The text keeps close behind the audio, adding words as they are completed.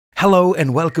Hello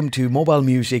and welcome to Mobile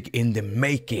Music in the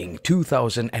Making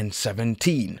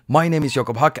 2017. My name is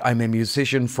Jakob Haq. I'm a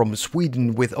musician from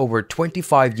Sweden with over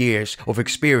 25 years of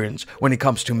experience when it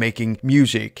comes to making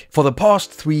music. For the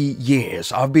past 3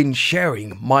 years, I've been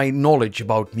sharing my knowledge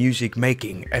about music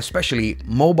making, especially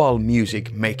mobile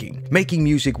music making. Making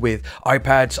music with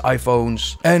iPads,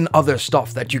 iPhones, and other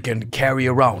stuff that you can carry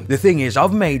around. The thing is,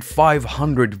 I've made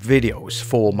 500 videos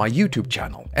for my YouTube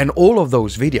channel, and all of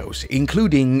those videos,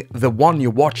 including the one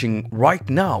you're watching right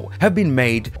now, have been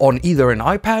made on either an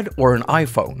iPad or an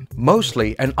iPhone.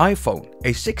 Mostly an iPhone,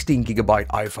 a 16GB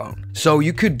iPhone. So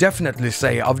you could definitely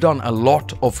say I've done a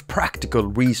lot of practical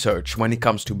research when it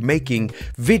comes to making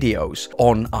videos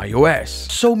on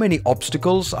iOS. So many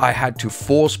obstacles I had to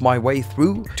force my way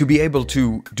through to be able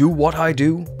to do what I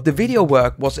do. The video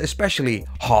work was especially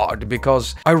hard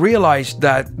because I realized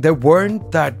that there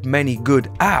weren't that many good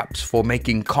apps for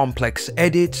making complex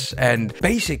edits and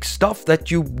basic stuff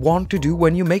that you want to do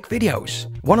when you make videos.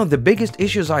 One of the biggest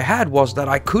issues I had was that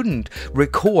I couldn't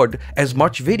record as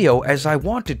much video as I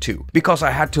wanted to because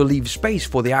I had to leave space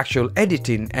for the actual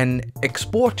editing and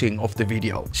exporting of the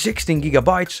video.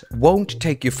 16GB won't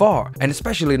take you far, and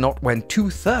especially not when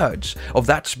 2/3 of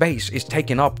that space is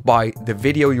taken up by the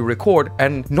video you record,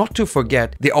 and not to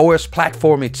forget the OS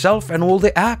platform itself and all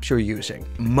the apps you're using.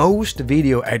 Most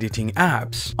video editing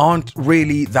apps aren't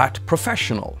really that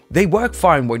professional. They work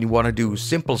fine when you want to do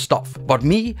simple stuff, but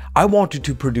me, I wanted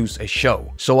to produce a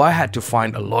show, so I had to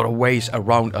find a lot of ways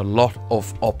around a lot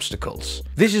of obstacles.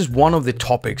 This is one of the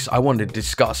topics I want to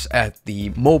discuss at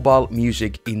the Mobile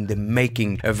Music in the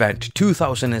Making event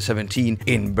 2017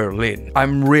 in Berlin.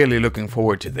 I'm really looking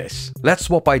forward to this. Let's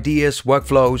swap ideas,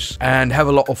 workflows, and have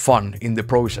a lot of fun in the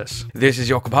process. This is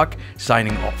Jakob Haq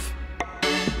signing off.